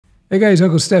Hey guys,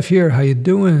 Uncle Stef here. How you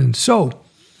doing? So,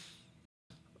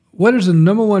 what is the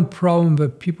number one problem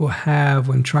that people have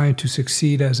when trying to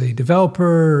succeed as a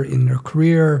developer, in their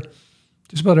career,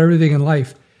 just about everything in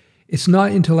life? It's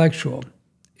not intellectual.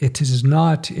 It is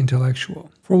not intellectual.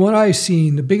 From what I've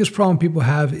seen, the biggest problem people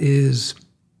have is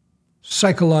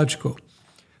psychological.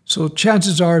 So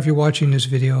chances are, if you're watching this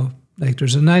video, like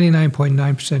there's a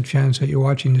 99.9% chance that you're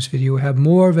watching this video, have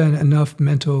more than enough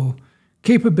mental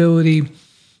capability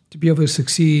to be able to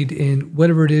succeed in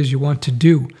whatever it is you want to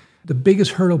do. The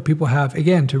biggest hurdle people have,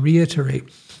 again, to reiterate,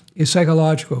 is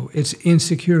psychological. It's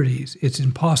insecurities. It's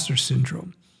imposter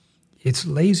syndrome. It's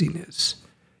laziness.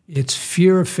 It's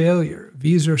fear of failure.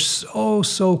 These are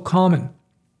so common.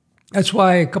 That's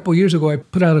why a couple of years ago, I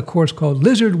put out a course called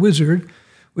Lizard Wizard,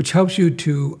 which helps you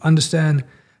to understand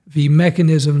the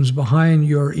mechanisms behind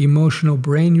your emotional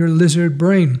brain, your lizard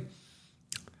brain.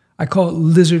 I call it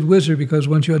Lizard Wizard because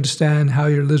once you understand how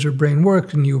your lizard brain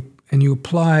works and you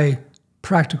apply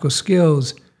practical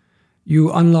skills,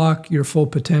 you unlock your full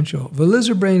potential. The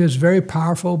lizard brain is very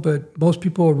powerful, but most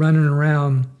people are running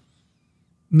around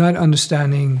not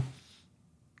understanding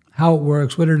how it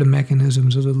works, what are the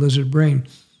mechanisms of the lizard brain.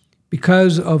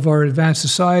 Because of our advanced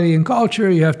society and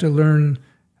culture, you have to learn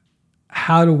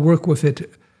how to work with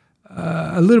it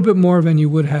a little bit more than you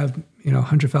would have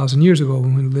 100,000 years ago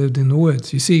when we lived in the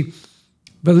woods. You see,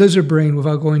 the lizard brain,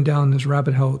 without going down this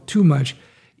rabbit hole too much,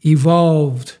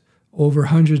 evolved over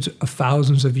hundreds of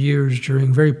thousands of years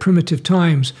during very primitive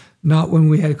times, not when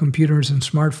we had computers and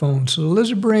smartphones. So the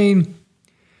lizard brain,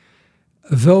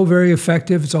 though very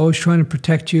effective, it's always trying to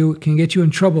protect you. It can get you in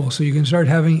trouble. So you can start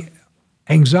having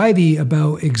anxiety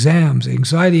about exams,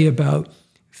 anxiety about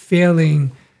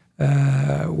failing,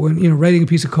 when writing a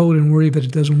piece of code and worry that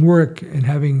it doesn't work and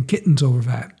having kittens over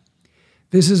that.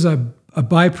 This is a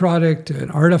byproduct,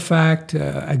 an artifact,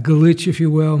 a glitch, if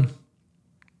you will,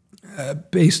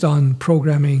 based on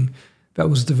programming that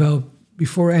was developed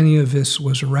before any of this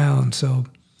was around. So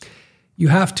you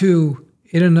have to,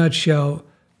 in a nutshell,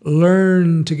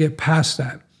 learn to get past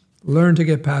that. Learn to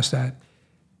get past that.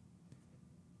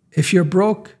 If you're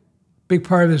broke, big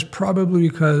part of it is probably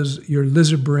because your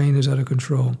lizard brain is out of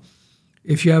control.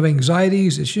 If you have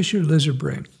anxieties, it's just your lizard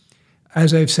brain.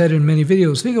 As I've said in many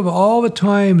videos, think of all the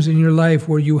times in your life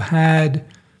where you had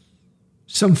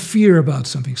some fear about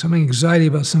something, some anxiety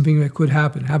about something that could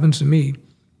happen. Happens to me.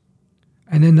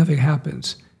 And then nothing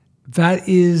happens. That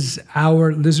is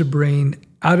our lizard brain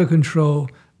out of control,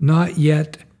 not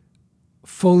yet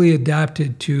fully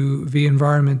adapted to the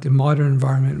environment, the modern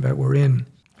environment that we're in.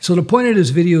 So the point of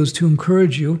this video is to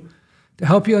encourage you, to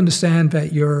help you understand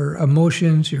that your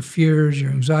emotions, your fears,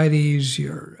 your anxieties,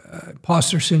 your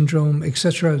imposter syndrome,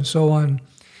 etc., and so on,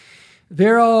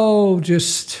 they're all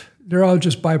just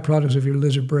byproducts of your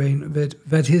lizard brain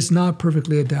that is not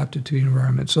perfectly adapted to the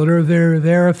environment. So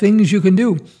there are things you can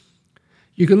do.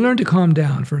 You can learn to calm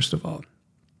down, first of all.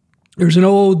 There's an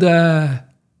old, I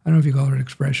don't know if you call it an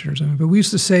expression or something, but we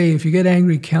used to say, if you get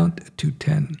angry, count to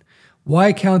 10.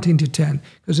 Why counting to 10?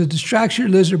 Because it distracts your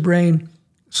lizard brain,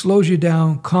 slows you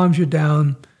down, calms you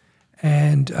down,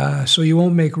 and so you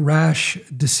won't make rash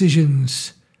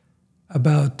decisions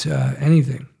about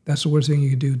anything. That's the worst thing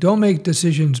you can do. Don't make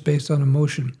decisions based on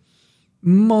emotion.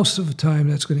 Most of the time,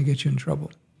 that's going to get you in trouble.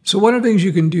 So one of the things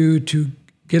you can do to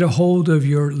get a hold of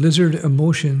your lizard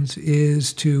emotions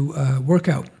is to work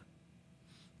out.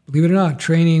 Believe it or not,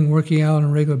 training, working out on a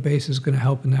regular basis is going to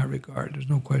help in that regard. There's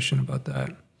no question about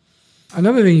that.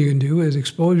 Another thing you can do is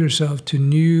expose yourself to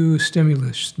new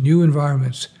stimulus, new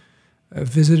environments.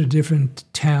 Visit a different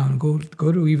town. Go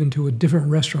to even to a different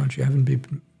restaurant you haven't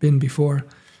been before.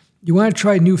 You want to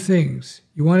try new things.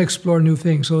 You want to explore new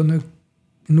things. So in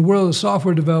the world of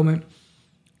software development,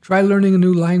 try learning a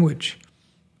new language.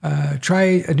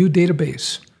 Try a new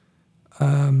database.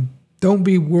 Don't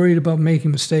be worried about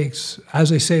making mistakes.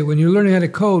 As I say, when you're learning how to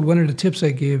code, one of the tips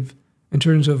I give in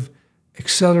terms of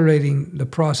accelerating the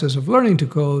process of learning to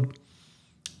code,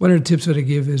 one of the tips that I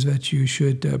give is that you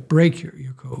should break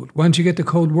your code. Once you get the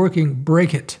code working,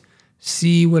 break it.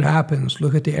 See what happens.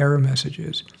 Look at the error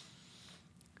messages.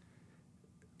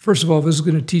 First of all, this is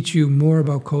going to teach you more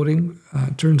about coding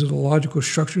in terms of the logical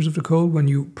structures of the code. When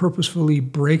you purposefully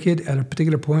break it at a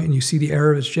particular point and you see the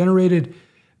error that's generated,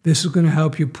 this is going to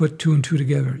help you put two and two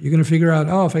together. You're going to figure out,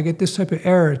 oh, if I get this type of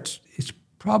error, it's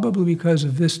probably because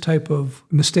of this type of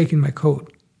mistake in my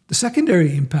code. The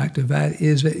secondary impact of that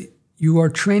is that you are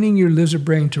training your lizard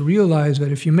brain to realize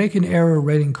that if you make an error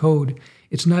writing code,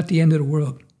 it's not the end of the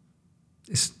world.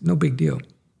 It's no big deal.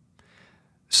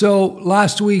 So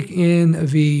last week in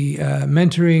the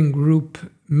mentoring group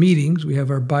meetings, we have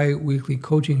our bi-weekly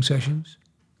coaching sessions.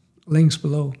 links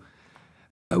below.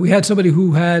 We had somebody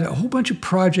who had a whole bunch of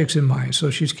projects in mind. So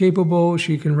she's capable,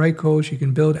 she can write code, she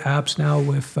can build apps now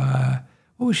with,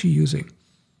 what was she using?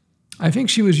 I think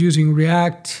she was using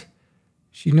React.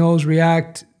 She knows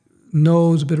React,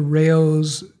 knows a bit of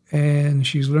Rails, and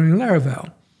she's learning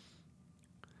Laravel.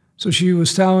 So she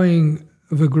was telling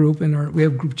the group, we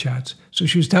have group chats. So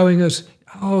she was telling us,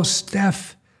 oh,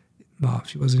 Steph, no,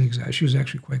 she wasn't exact. She was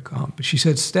actually quite calm. But she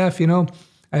said, Steph, you know,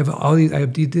 I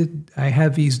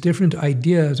have these different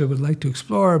ideas I would like to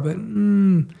explore, but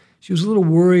she was a little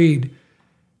worried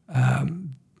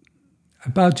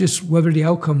about just whether the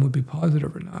outcome would be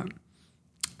positive or not.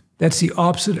 That's the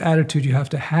opposite attitude you have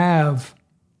to have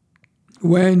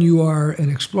when you are an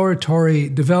exploratory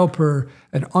developer,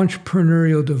 an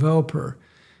entrepreneurial developer.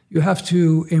 You have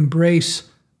to embrace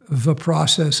the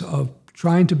process of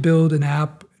trying to build an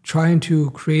app, trying to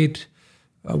create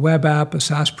a web app, a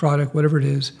SaaS product, whatever it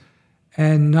is,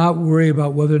 and not worry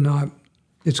about whether or not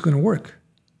it's going to work.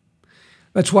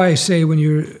 That's why I say when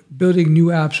you're building new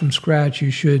apps from scratch,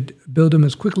 you should build them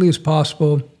as quickly as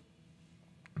possible.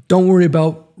 Don't worry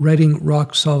about writing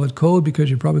rock solid code because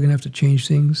you're probably going to have to change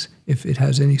things if it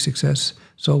has any success.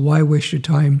 So why waste your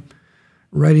time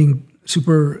writing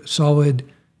super solid,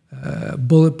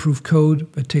 bulletproof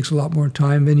code that takes a lot more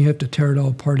time? Then you have to tear it all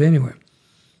apart anyway.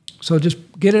 So just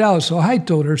get it out. So I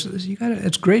told her,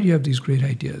 it's great you have these great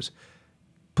ideas.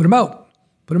 Put them out.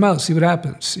 Put them out, see what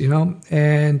happens, you know?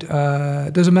 And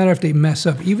it doesn't matter if they mess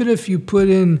up. Even if you put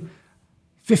in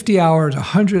 50 hours,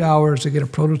 100 hours to get a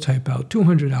prototype out,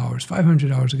 200 hours,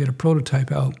 500 hours to get a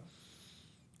prototype out,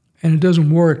 and it doesn't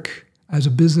work as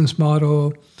a business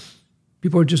model,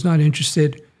 people are just not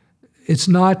interested, it's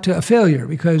not a failure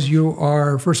because you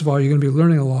are, first of all, you're going to be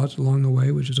learning a lot along the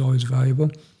way, which is always valuable.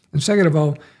 And second of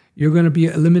all, you're going to be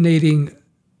eliminating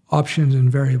options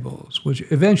and variables, which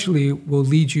eventually will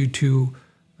lead you to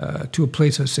a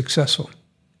place that's successful.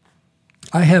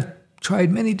 I have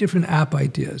tried many different app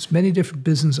ideas, many different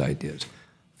business ideas.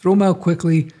 Throw them out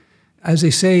quickly. As they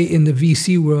say in the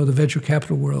VC world, the venture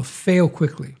capital world, fail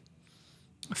quickly.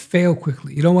 Fail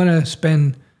quickly. You don't want to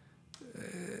spend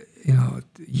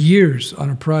years on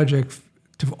a project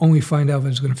to only find out if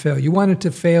it's going to fail. You want it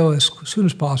to fail as soon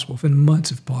as possible, within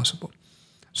months if possible.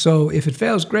 So if it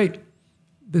fails, great.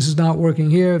 This is not working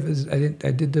here.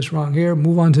 I did this wrong here.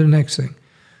 Move on to the next thing.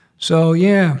 So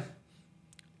yeah,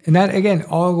 and that again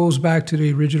all goes back to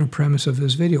the original premise of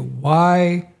this video.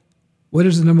 What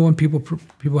is the number one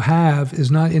people have is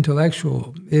not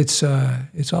intellectual. It's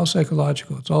all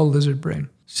psychological. It's all lizard brain.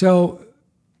 So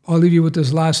I'll leave you with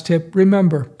this last tip.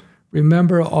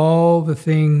 Remember all the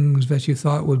things that you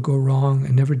thought would go wrong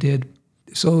and never did.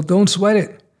 So don't sweat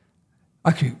it.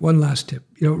 Okay, one last tip.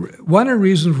 One of the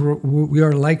reasons we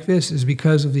are like this is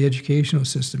because of the educational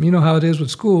system. You know how it is with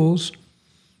schools.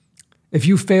 If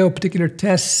you fail particular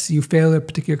tests, you fail a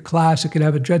particular class, it could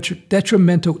have a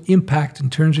detrimental impact in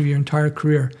terms of your entire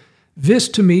career. This,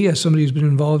 to me, as somebody who's been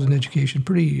involved in education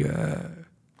pretty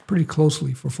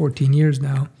closely for 14 years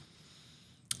now,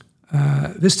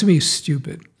 this to me is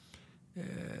stupid.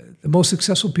 The most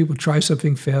successful people try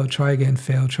something, fail, try again,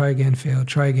 fail, try again, fail,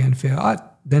 try again, fail,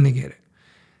 then they get it.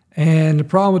 And the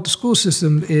problem with the school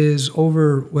system is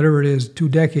over whatever it is, 2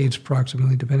 decades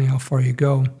approximately, depending how far you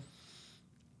go,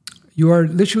 you are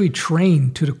literally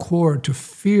trained to the core to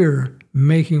fear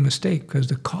making a mistake because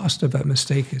the cost of that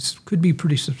mistake could be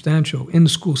pretty substantial in the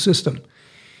school system.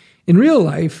 In real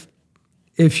life,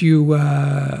 if you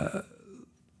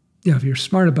if you're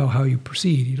smart about how you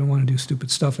proceed, you don't want to do stupid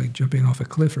stuff like jumping off a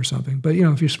cliff or something. But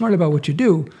if you're smart about what you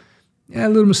do,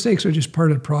 little mistakes are just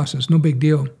part of the process. No big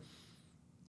deal.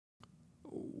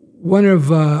 One of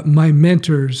my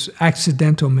mentors,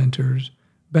 accidental mentors,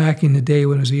 back in the day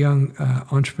when I was a young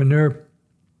entrepreneur,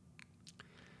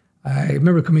 I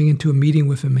remember coming into a meeting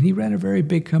with him, and he ran a very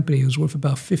big company. It was worth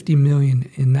about $50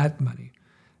 million in that money.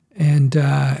 And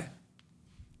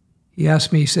he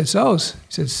asked me, he said,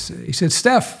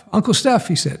 Steph, Uncle Stef,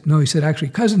 he said. No, he said, actually,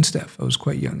 Cousin Stef. I was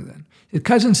quite young then. He said,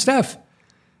 Cousin Stef,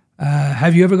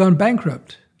 have you ever gone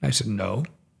bankrupt? I said, no.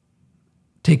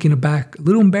 Taken aback, a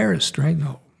little embarrassed, right?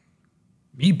 No.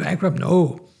 Me bankrupt?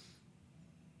 No.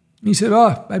 He said,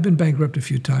 oh, I've been bankrupt a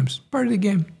few times. Part of the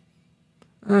game.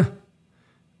 I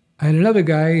had another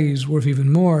guy, he's worth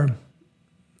even more,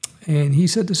 and he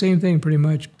said the same thing pretty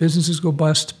much. Businesses go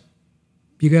bust.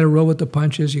 You got to roll with the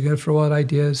punches. You got to throw out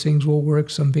ideas. Things will work.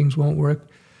 Some things won't work.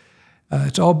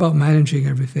 It's all about managing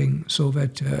everything so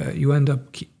that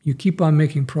you keep on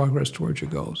making progress towards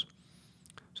your goals.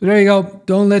 So there you go.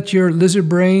 Don't let your lizard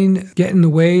brain get in the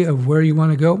way of where you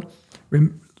want to go.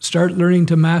 Start learning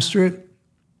to master it.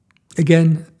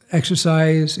 Again,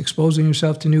 exercise, exposing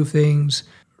yourself to new things,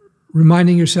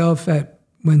 reminding yourself that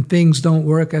when things don't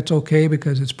work, that's okay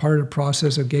because it's part of the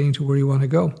process of getting to where you want to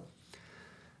go.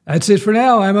 That's it for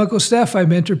now. I'm Uncle Stef. I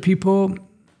mentor people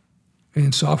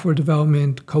in software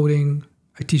development, coding.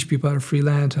 I teach people how to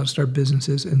freelance, how to start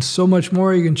businesses, and so much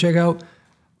more. You can check out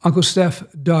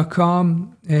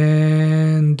UncleStef.com.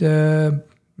 And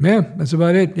man, that's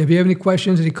about it. If you have any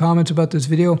questions, any comments about this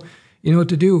video, you know what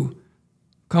to do.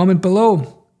 Comment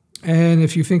below. And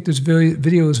if you think this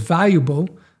video is valuable,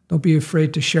 don't be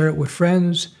afraid to share it with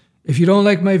friends. If you don't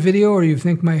like my video or you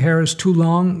think my hair is too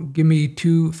long, give me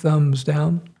 2 thumbs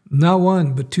down. Not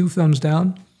 1, but 2 thumbs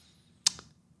down.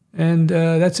 And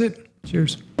that's it.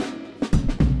 Cheers.